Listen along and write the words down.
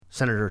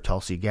Senator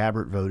Tulsi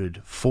Gabbard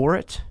voted for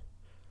it,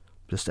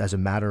 just as a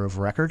matter of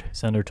record.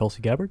 Senator Tulsi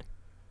Gabbard?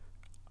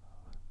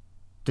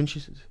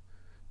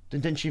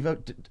 Didn't she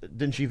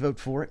vote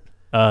for it?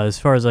 As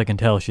far as I can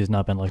tell, she's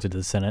not been elected to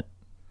the Senate.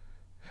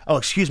 Oh,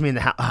 excuse me, in the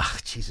House. Oh,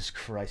 Jesus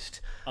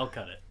Christ. I'll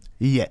cut it.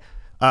 Yeah.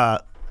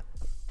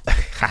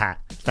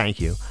 Thank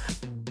you.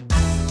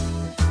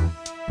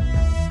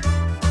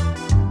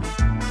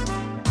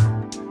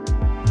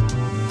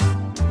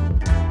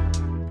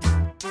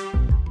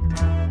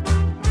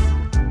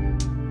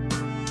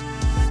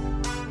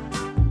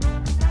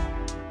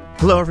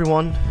 Hello,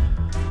 everyone.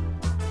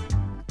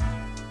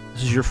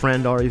 This is your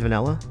friend Ari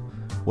Vanella.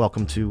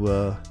 Welcome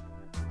to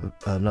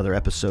another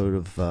episode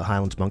of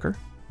Highlands Bunker.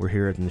 We're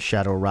here in the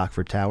shadow of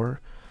Rockford Tower,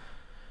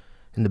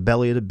 in the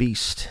belly of the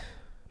beast,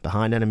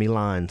 behind enemy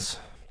lines.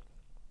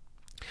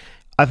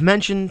 I've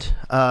mentioned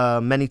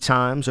many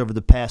times over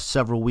the past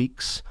several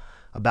weeks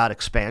about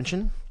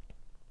expansion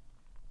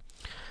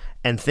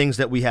and things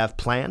that we have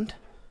planned.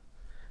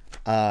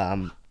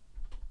 And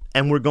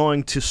we're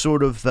going to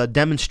sort of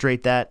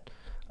demonstrate that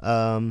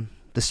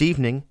this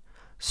evening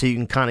so you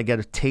can kind of get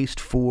a taste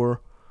for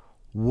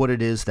what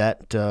it is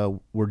that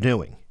we're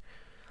doing.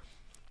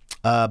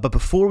 But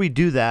before we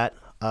do that,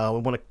 we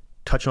want to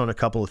touch on a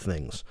couple of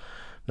things.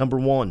 Number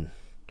one,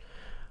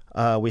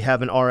 we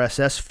have an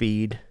RSS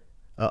feed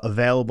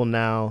available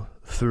now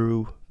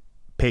through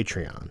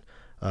Patreon.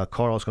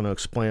 Carl's going to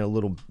explain a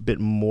little bit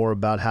more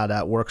about how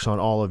that works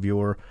on all of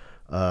your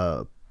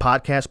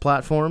podcast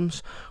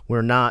platforms.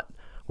 We're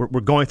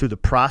going through the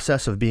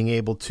process of being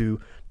able to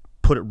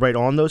put it right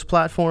on those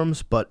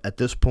platforms, but at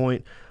this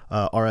point,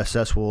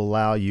 RSS will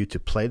allow you to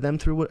play them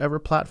through whatever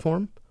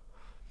platform.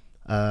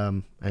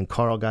 And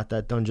Carl got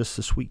that done just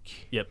this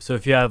week. Yep. So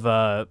if you have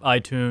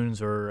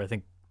iTunes or I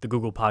think the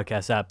Google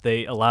Podcast app,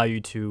 they allow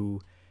you to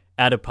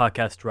add a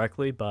podcast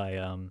directly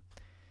by.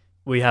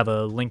 We have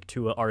a link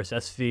to a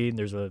RSS feed.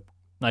 There's a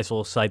nice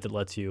little site that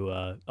lets you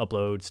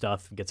upload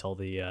stuff, gets all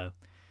the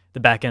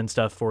back end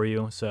stuff for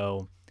you.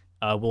 So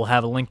we'll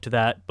have a link to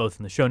that both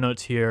in the show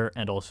notes here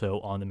and also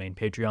on the main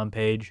Patreon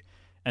page.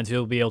 And so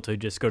you'll be able to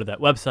just go to that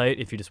website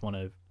if you just want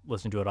to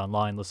listen to it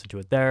online, listen to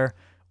it there.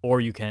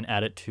 Or you can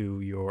add it to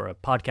your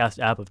podcast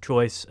app of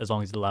choice as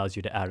long as it allows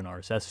you to add an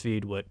RSS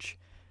feed, which,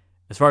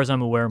 as far as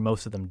I'm aware,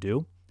 most of them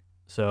do.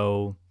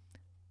 So,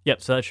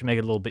 yep, so that should make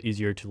it a little bit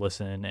easier to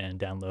listen and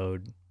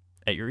download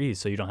at your ease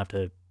so you don't have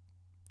to,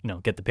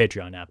 get the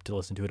Patreon app to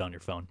listen to it on your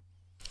phone.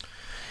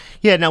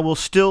 Yeah, now we'll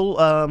still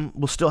have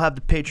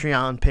the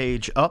Patreon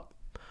page up.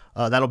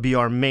 That'll be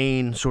our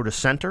main sort of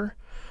center.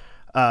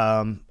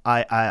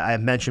 I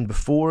mentioned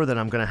before that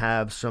I'm going to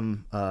have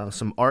some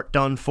art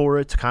done for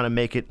it to kind of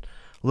make it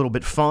a little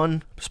bit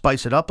fun,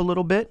 spice it up a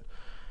little bit.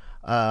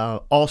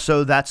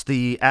 Also, that's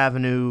the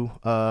avenue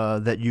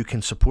that you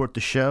can support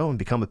the show and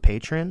become a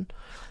patron.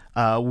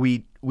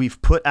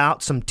 We've put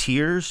out some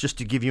tiers just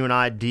to give you an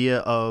idea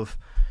of,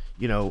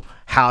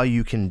 how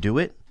you can do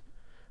it.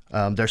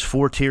 There's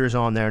 4 tiers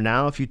on there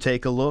now. If you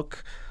take a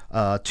look,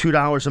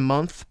 $2 a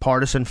month,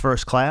 partisan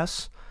first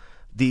class.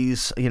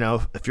 These,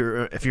 if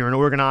you're an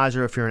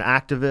organizer, if you're an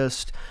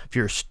activist, if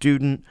you're a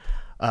student,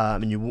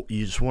 and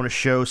you just want to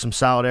show some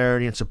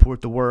solidarity and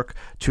support the work,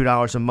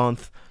 $2 a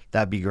month,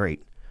 that'd be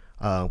great.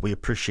 We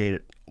appreciate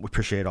it. We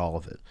appreciate all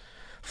of it.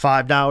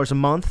 $5 a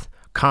month,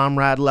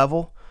 comrade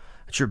level.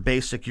 It's your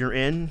basic. You're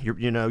in.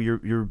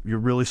 You're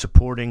really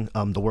supporting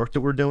the work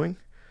that we're doing.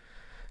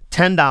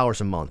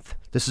 $10 a month.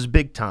 This is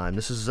big time.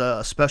 This is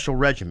a special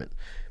regiment,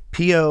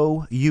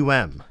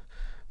 POUM.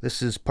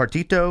 This is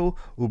Partido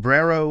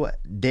Obrero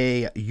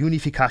de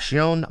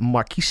Unificación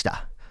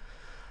Marxista.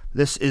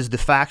 This is the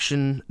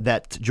faction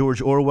that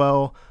George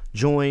Orwell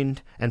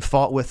joined and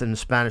fought with in the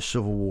Spanish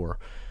Civil War.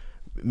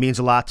 It means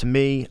a lot to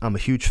me. I'm a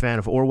huge fan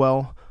of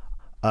Orwell.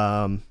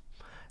 And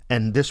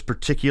this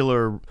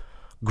particular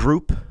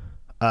group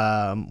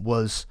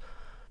was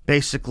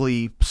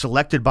basically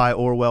selected by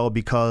Orwell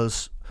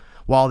because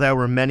while there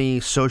were many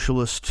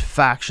socialist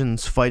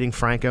factions fighting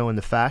Franco and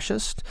the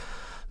fascists,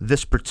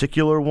 this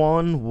particular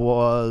one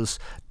was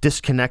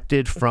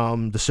disconnected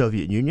from the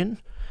Soviet Union.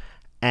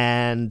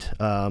 And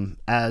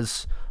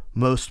as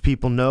most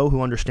people know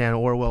who understand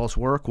Orwell's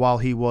work, while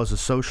he was a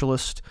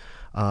socialist,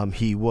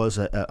 he was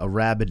a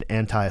rabid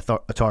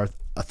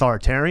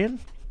anti-authoritarian.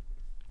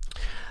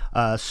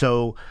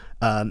 So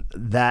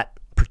that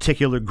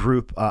particular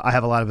group, I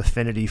have a lot of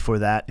affinity for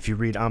that. If you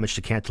read Homage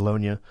to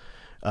Catalonia,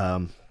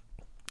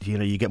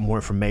 you get more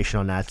information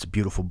on that. It's a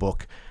beautiful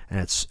book,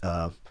 and it's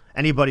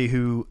anybody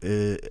who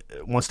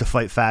wants to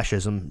fight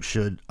fascism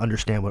should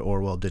understand what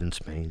Orwell did in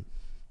Spain.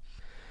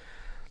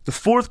 The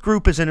 4th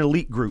group is an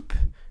elite group.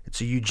 It's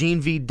a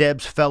Eugene V.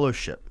 Debs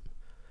Fellowship.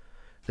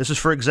 This is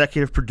for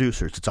executive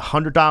producers. It's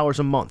 $100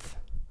 a month.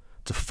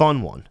 It's a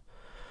fun one.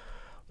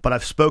 But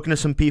I've spoken to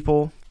some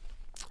people.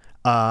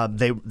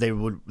 They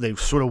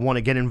sort of want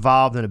to get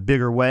involved in a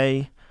bigger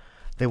way.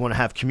 They want to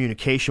have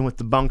communication with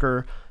the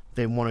bunker.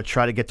 They want to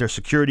try to get their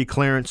security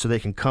clearance so they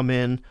can come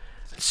in,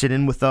 sit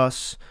in with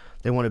us.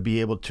 They want to be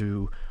able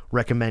to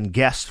recommend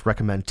guests,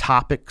 recommend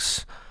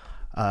topics.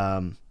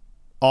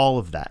 all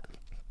of that.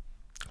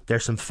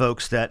 There's some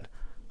folks that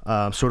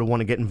sort of want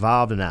to get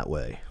involved in that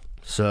way.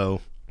 So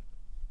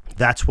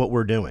that's what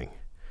we're doing.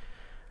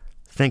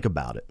 Think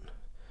about it.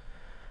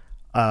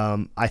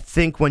 I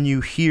think when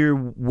you hear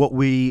what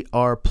we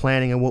are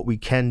planning and what we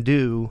can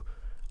do,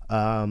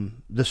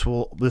 this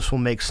will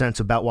make sense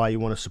about why you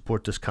want to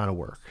support this kind of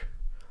work.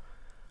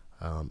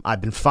 I've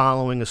been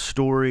following a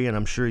story, and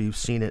I'm sure you've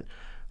seen it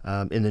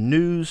in the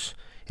news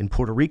in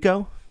Puerto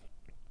Rico.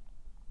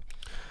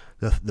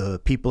 The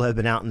people have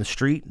been out in the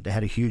street. They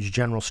had a huge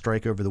general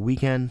strike over the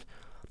weekend.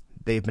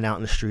 They've been out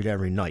in the street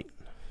every night.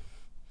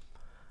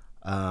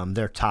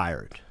 They're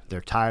tired. They're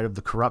tired of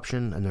the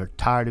corruption, and they're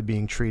tired of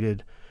being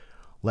treated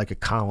like a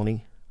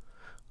colony,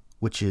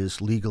 which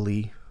is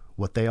legally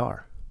what they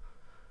are.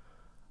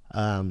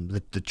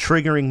 The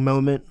triggering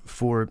moment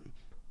for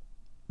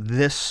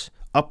this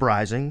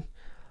uprising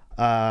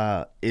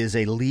is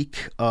a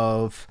leak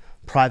of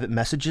private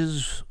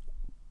messages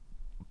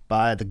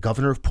by the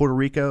governor of Puerto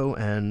Rico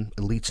and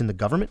elites in the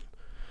government.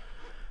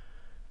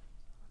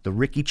 The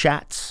Ricky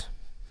Chats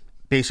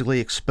basically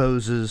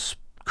exposes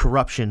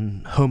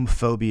corruption,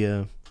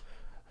 homophobia,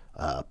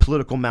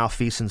 political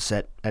malfeasance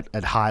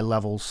at high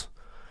levels.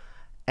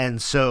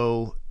 And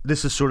so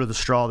this is sort of the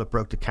straw that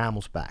broke the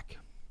camel's back.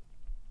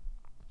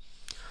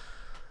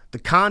 The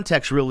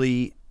context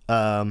really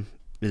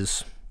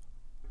is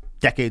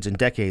decades and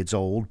decades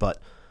old,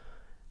 but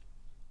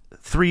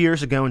 3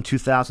 years ago in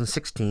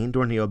 2016,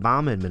 during the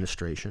Obama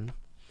administration,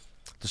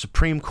 the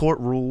Supreme Court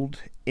ruled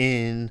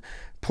in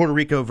Puerto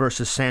Rico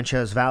versus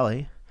Sanchez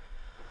Valley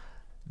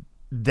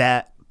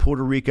that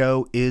Puerto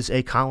Rico is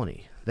a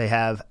colony. They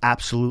have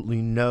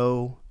absolutely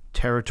no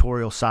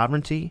territorial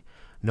sovereignty,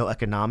 no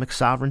economic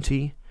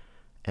sovereignty,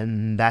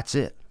 and that's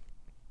it.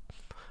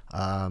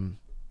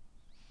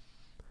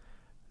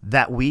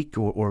 That week,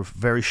 or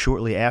very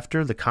shortly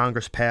after, the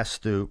Congress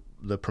passed the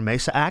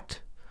PROMESA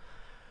Act,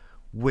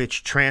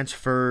 which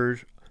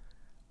transferred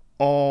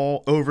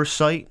all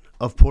oversight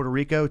of Puerto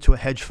Rico to a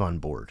hedge fund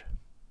board.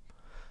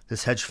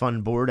 This hedge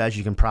fund board, as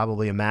you can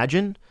probably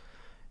imagine,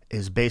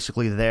 is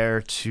basically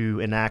there to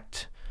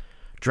enact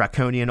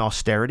draconian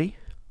austerity,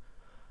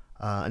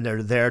 and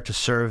they're there to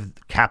serve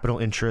capital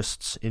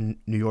interests in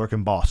New York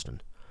and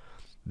Boston.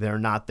 They're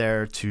not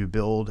there to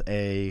build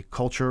a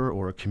culture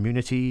or a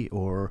community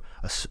or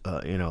a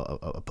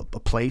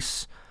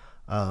place.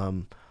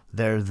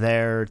 They're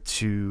there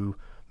to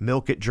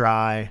milk it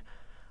dry,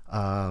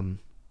 and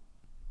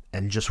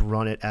just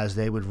run it as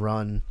they would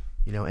run,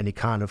 any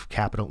kind of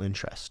capital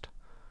interest.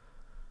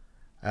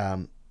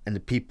 And the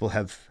people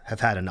have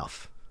had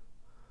enough.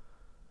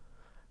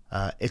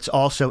 It's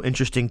also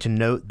interesting to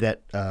note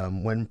that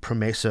when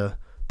PROMESA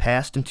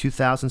passed in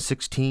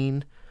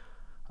 2016,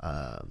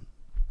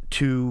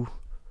 two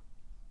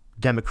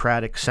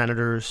Democratic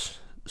senators,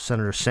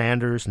 Senator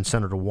Sanders and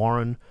Senator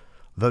Warren,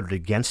 voted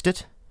against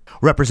it.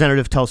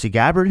 Representative Tulsi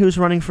Gabbard, who's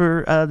running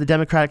for the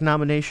Democratic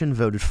nomination,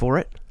 voted for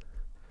it.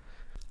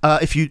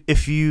 If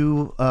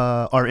you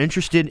are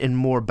interested in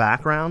more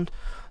background,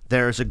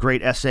 there's a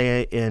great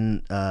essay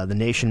in The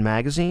Nation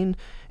magazine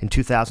in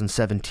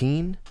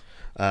 2017,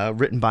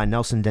 written by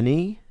Nelson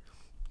Denis,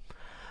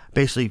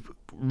 basically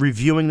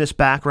reviewing this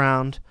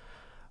background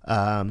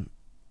and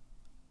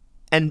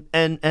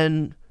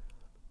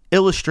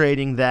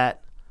illustrating that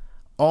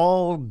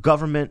all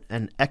government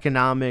and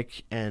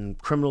economic and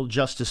criminal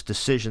justice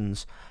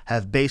decisions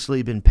have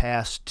basically been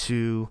passed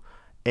to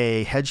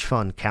a hedge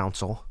fund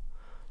council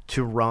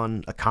to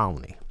run a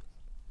colony.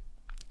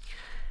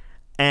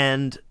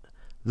 And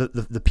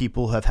the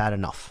people have had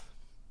enough.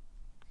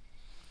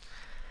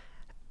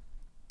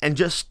 And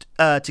just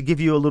to give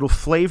you a little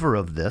flavor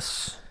of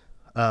this,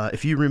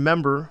 if you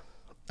remember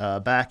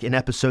back in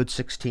episode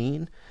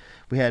 16,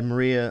 we had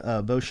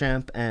Maria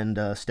Beauchamp and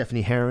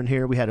Stephanie Heron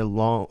here. We had a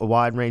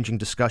wide-ranging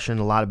discussion,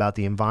 a lot about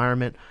the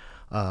environment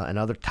and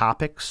other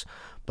topics.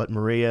 But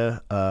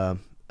Maria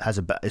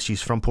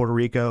she's from Puerto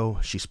Rico.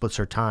 She splits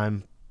her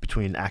time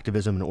between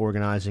activism and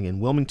organizing in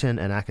Wilmington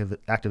and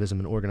activism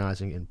and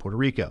organizing in Puerto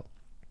Rico.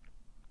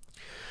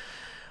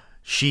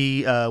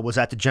 She was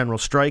at the general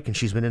strike, and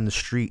she's been in the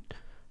street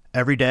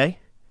every day.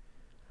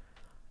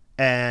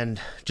 And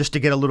just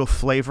to get a little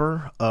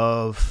flavor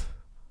of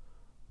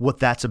what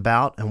that's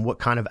about and what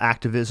kind of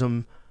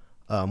activism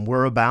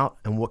we're about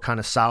and what kind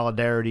of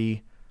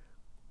solidarity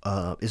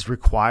is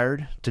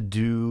required to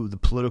do the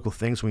political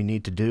things we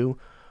need to do,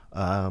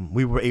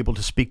 we were able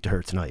to speak to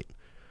her tonight.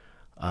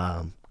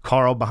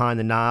 Carl behind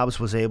the knobs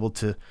was able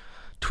to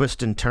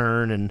twist and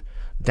turn and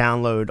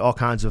download all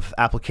kinds of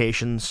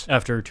applications.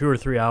 After 2 or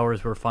 3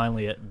 hours, we're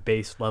finally at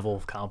base level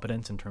of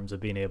competence in terms of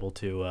being able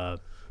to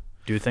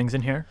do things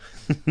in here.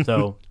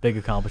 So, big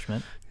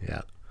accomplishment.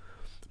 Yeah.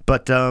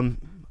 But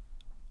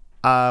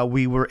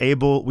we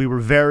were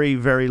very,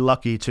 very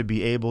lucky to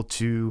be able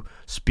to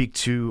speak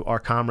to our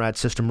comrade,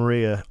 Sister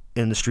Maria,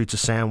 in the streets of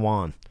San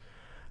Juan.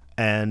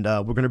 And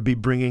we're going to be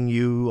bringing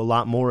you a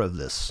lot more of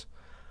this.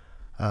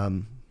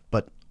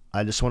 But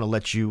I just want to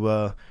let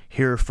you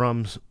hear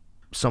from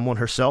someone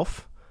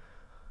herself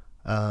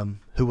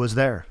who was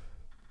there.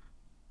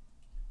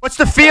 what's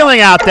the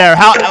feeling out there?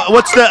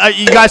 What's the?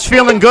 You guys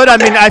feeling good? I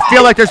mean, I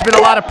feel like there's been a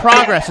lot of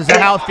progress. Is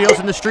that how it feels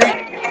in the street?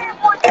 Everyone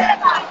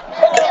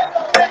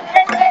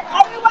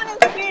is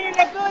feeling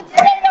a good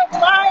state of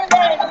mind,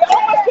 and it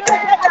almost feels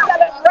like a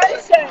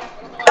celebration.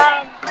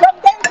 From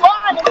day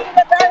one, it's been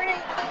a very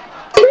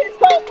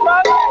peaceful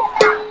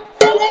process.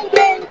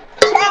 Singing,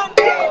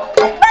 chanting.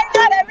 Right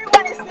now,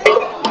 everyone is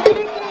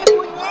singing.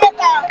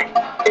 Puñeta.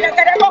 Le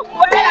queremos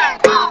fuera.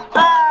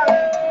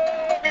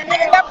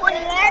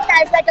 Puñeta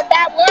is like a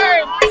bad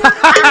word.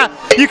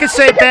 You can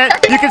say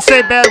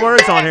bad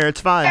words on here.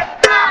 It's fine.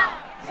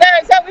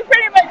 So we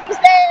pretty much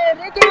say,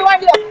 Ricky, we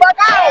want you to fuck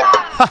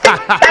out.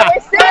 That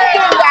we're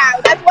singing now.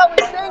 That's what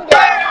we're singing.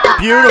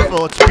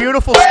 Beautiful. It's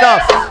beautiful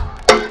stuff.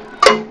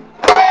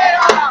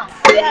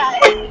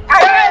 Yeah, I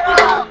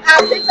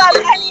don't pick up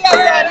any of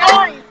the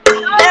noise.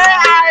 There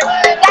are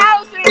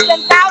thousands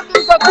and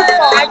thousands of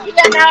people. I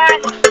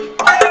cannot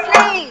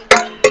see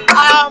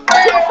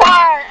too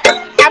far.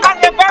 I'm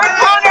at the very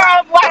corner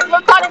of what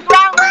we're calling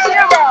ground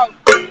zero.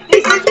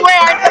 This is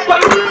where the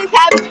police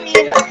have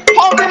been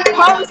holding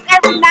posts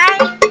every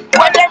night,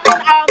 where they've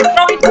been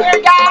throwing tear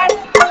gas.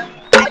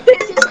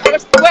 This is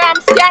where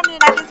I'm standing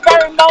at this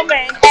very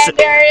moment, and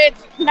there is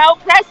no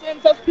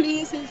presence of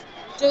police. It's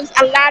just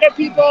a lot of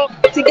people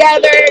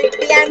together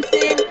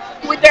dancing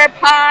with their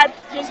pods,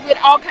 just with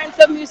all kinds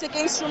of music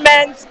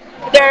instruments.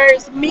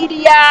 There's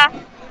media.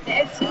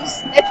 It's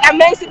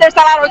amazing. There's a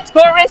lot of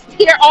tourists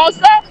here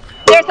also.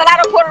 There's a lot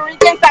of Puerto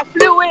Ricans that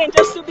flew in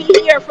just to be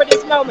here for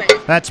this moment.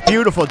 That's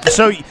beautiful.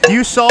 So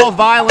you saw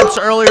violence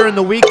earlier in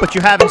the week, but you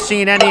haven't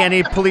seen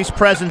any police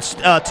presence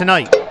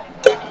tonight.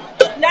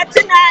 Not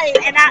tonight,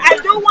 and I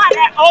do want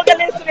all the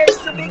listeners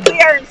to be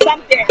clear on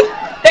something.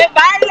 The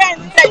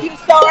violence that you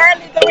saw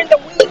early during the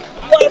week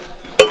was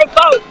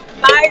provoked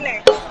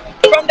violence.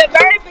 From the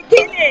very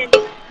beginning,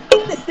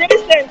 the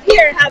citizens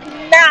here have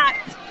not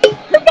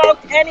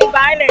provoked any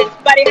violence,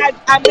 but it has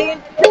been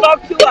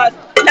provoked to us.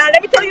 Now,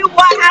 let me tell you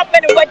what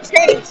happened and what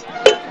changed.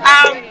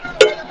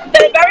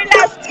 The very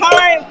last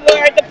time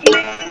where the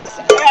police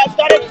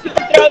started to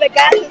throw the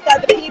gases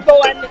at the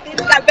people and things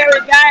got very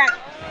bad,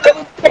 it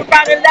was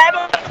about 11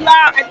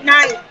 o'clock at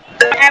night.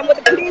 And what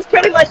the police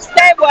pretty much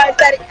said was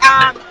that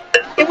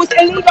it was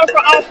illegal for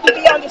us to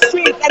be on the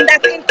streets, and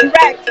that's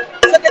incorrect.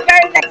 So the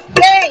very next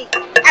day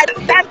at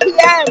 10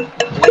 p.m.,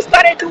 we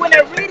started doing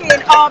a reading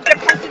of the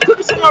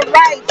constitutional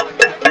rights,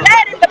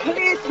 letting the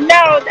police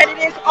know that it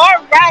is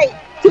our right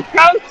to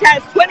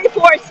protest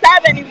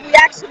 24/7 if we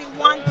actually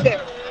want to.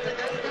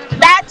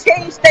 That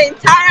changed the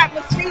entire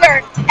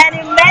atmosphere, and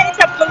it made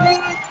the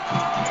police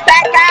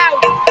back out.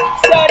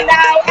 So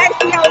now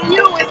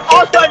SCLU is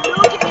also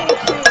looking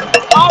into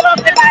all of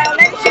the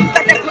violations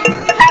that the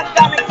police have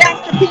done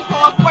against the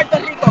people of Puerto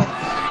Rico.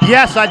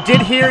 Yes, I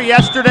did hear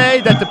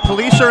yesterday that the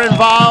police are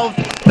involved.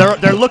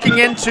 They're looking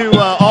into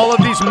all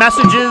of these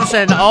messages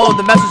and all of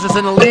the messages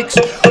in the leaks.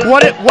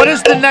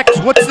 What's the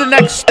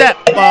next step?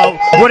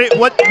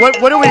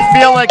 What do we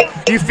feel like?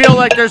 Do you feel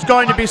like there's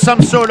going to be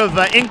some sort of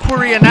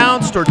inquiry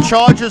announced or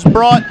charges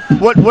brought?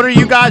 What are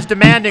you guys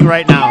demanding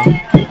right now? So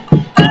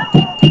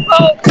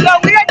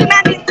we are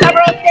demanding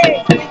several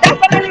things. We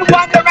definitely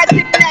want the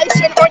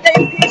resignation or the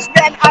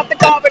impeachment of the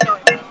governor.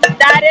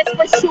 That is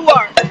for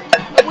sure.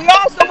 We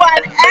also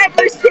want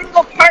every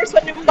single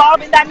person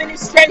involved in the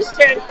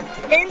administration,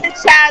 in the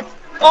chats,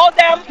 all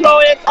the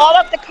employees, all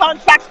of the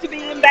contracts to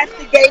be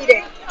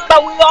investigated.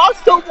 But we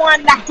also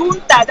want the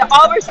Junta, the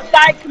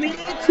oversight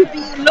committee, to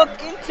be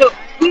looked into.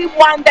 We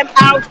want them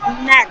out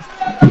next.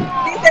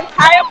 This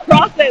entire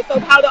process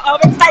of how the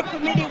oversight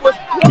committee was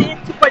put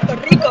into Puerto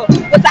Rico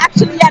was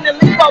actually an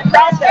illegal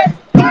process.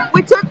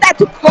 We took that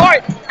to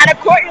court, and a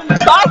court in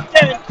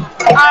Boston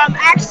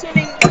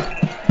actually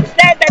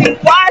said that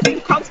it was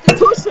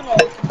unconstitutional,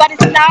 but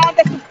it's now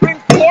the Supreme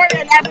Court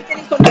and everything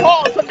is on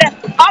hold. So the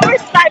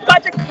oversight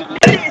budget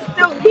committee is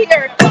still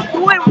here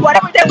doing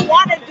whatever they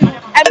want to do,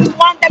 and we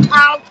want them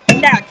out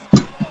next.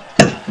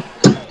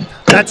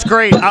 That's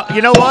great.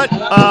 You know what?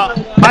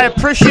 I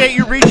appreciate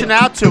you reaching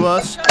out to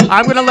us.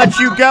 I'm going to let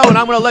you go, and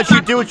I'm going to let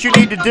you do what you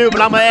need to do,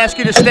 but I'm going to ask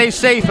you to stay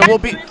safe, and we'll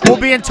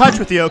be in touch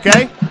with you,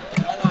 okay?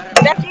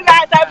 Thank you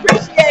guys. I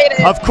appreciate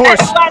it. Of course.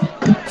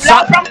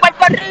 Love from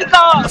Puerto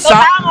Rico.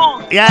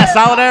 Yeah,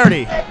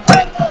 solidarity.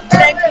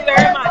 Thank you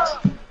very much.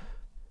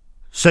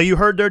 So you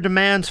heard their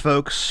demands,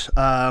 folks.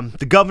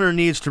 The governor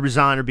needs to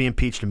resign or be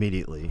impeached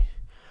immediately.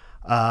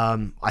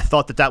 I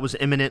thought that was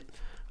imminent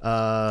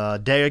a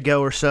day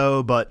ago or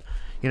so, but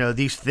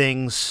these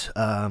things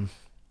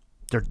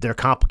they're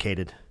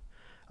complicated.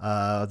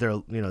 They're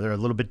a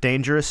little bit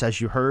dangerous,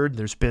 as you heard.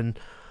 There's been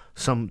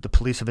the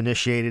police have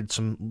initiated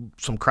some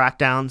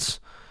crackdowns.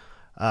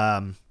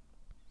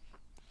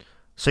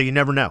 So you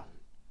never know.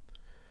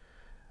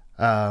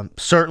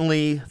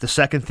 Certainly, the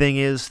second thing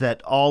is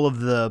that all of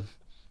the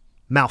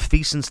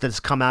malfeasance that has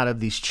come out of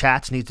these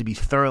chats needs to be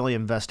thoroughly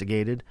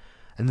investigated,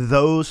 and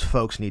those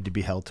folks need to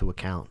be held to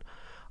account.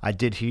 I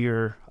did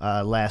hear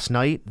last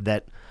night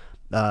that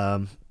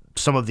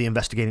some of the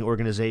investigating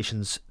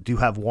organizations do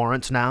have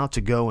warrants now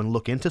to go and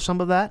look into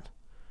some of that.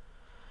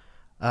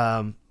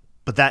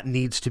 But that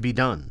needs to be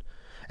done.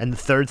 And the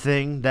third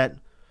thing that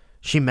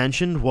she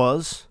mentioned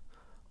was,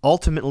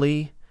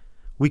 ultimately,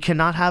 we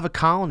cannot have a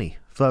colony,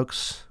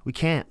 folks. We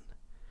can't.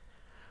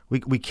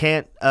 We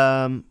can't.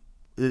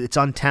 It's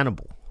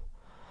untenable.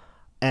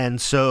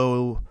 And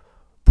so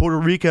Puerto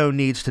Rico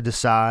needs to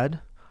decide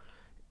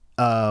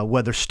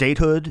whether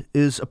statehood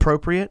is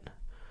appropriate,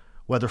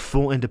 whether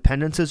full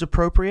independence is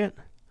appropriate.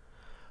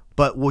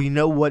 But we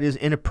know what is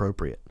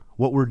inappropriate.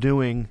 What we're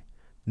doing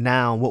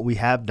now, what we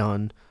have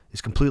done,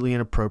 is completely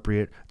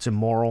inappropriate. It's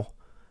immoral,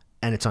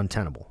 and it's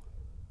untenable.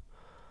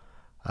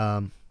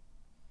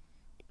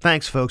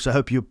 Thanks, folks. I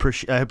hope you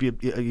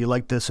you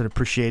liked this and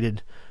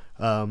appreciated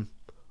a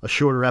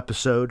shorter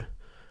episode.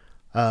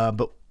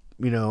 But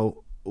we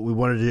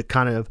wanted to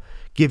kind of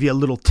give you a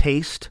little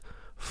taste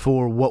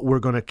for what we're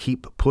going to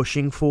keep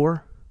pushing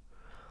for.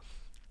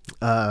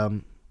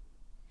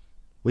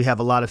 We have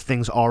a lot of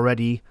things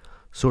already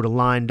sort of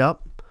lined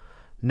up.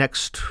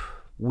 Next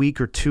week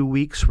or 2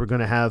 weeks, we're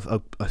going to have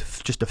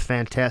just a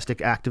fantastic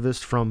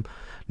activist from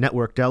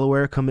Network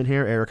Delaware come in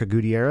here, Erica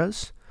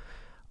Gutierrez.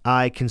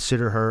 I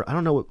consider her, I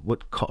don't know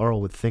what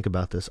Carl would think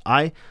about this.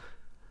 I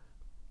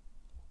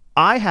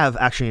have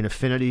actually an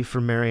affinity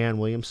for Marianne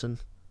Williamson.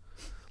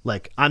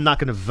 Like, I'm not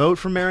going to vote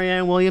for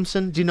Marianne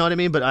Williamson. Do you know what I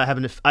mean? But I have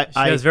she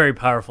has very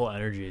powerful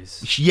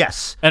energies.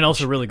 Yes. And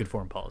also really good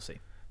foreign policy.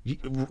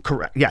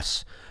 Correct.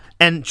 Yes.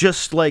 And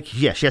just like,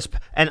 yes.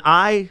 And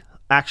I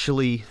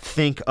actually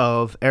think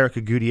of Erica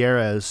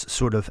Gutierrez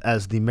sort of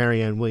as the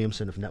Marianne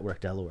Williamson of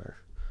Network Delaware.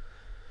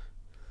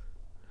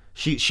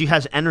 She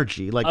has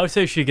energy. Like, I would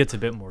say she gets a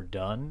bit more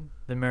done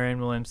than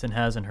Marianne Williamson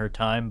has in her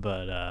time,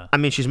 but I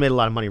mean, she's made a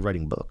lot of money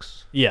writing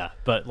books. Yeah,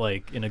 but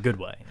like in a good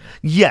way.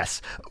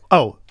 Yes.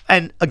 Oh,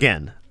 and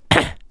again,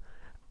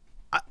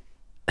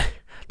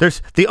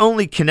 there's the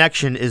only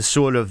connection is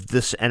sort of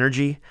this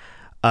energy,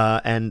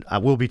 and I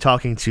will be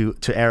talking to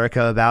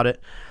Erica about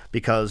it,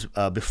 because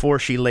before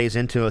she lays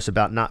into us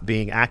about not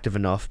being active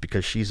enough,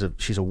 because she's a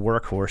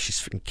workhorse,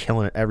 she's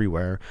killing it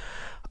everywhere.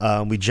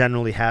 We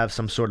generally have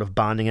some sort of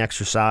bonding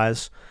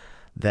exercise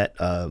that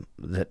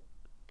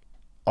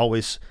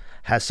always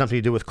has something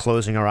to do with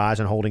closing our eyes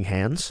and holding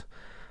hands.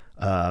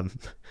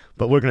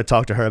 But we're going to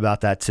talk to her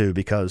about that too,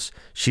 because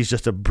she's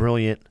just a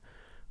brilliant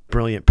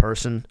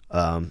person.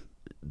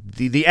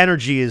 The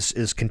energy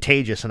is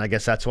contagious, and I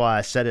guess that's why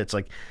I said it. It's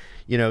like,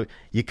 you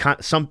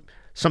can't.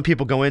 Some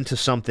people go into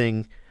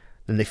something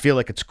and they feel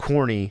like it's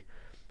corny,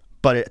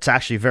 but it's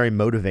actually very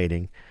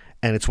motivating.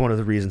 And it's one of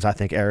the reasons I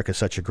think Erica's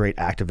such a great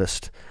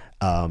activist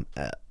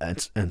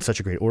and such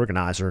a great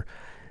organizer,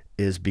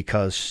 is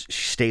because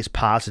she stays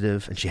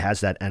positive and she has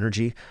that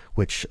energy,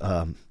 which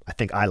I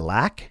think I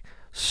lack.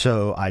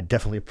 So I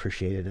definitely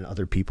appreciate it in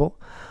other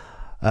people.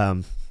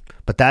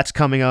 But that's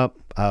coming up.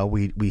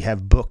 We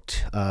have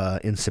booked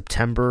in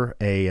September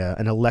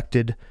an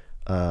elected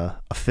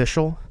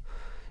official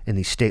in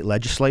the state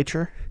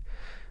legislature.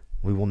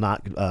 We will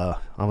not. I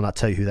will not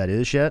tell you who that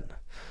is yet.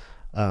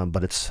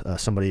 But it's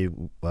somebody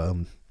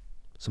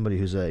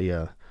who's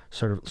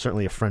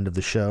certainly a friend of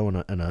the show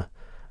and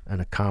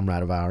a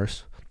comrade of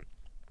ours.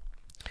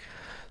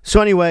 So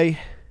anyway,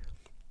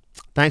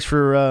 thanks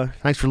for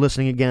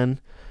listening again.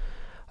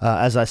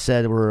 As I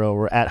said,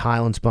 we're at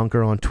Highlands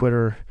Bunker on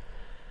Twitter.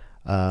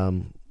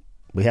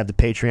 We have the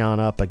Patreon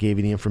up. I gave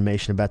you the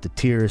information about the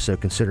tiers, so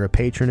consider a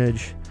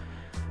patronage.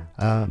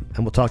 And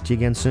we'll talk to you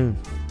again soon.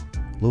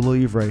 Lula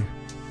Ivre.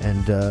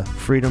 And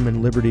freedom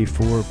and liberty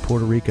for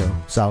Puerto Rico.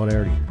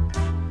 Solidarity.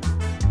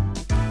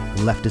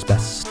 Left is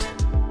best.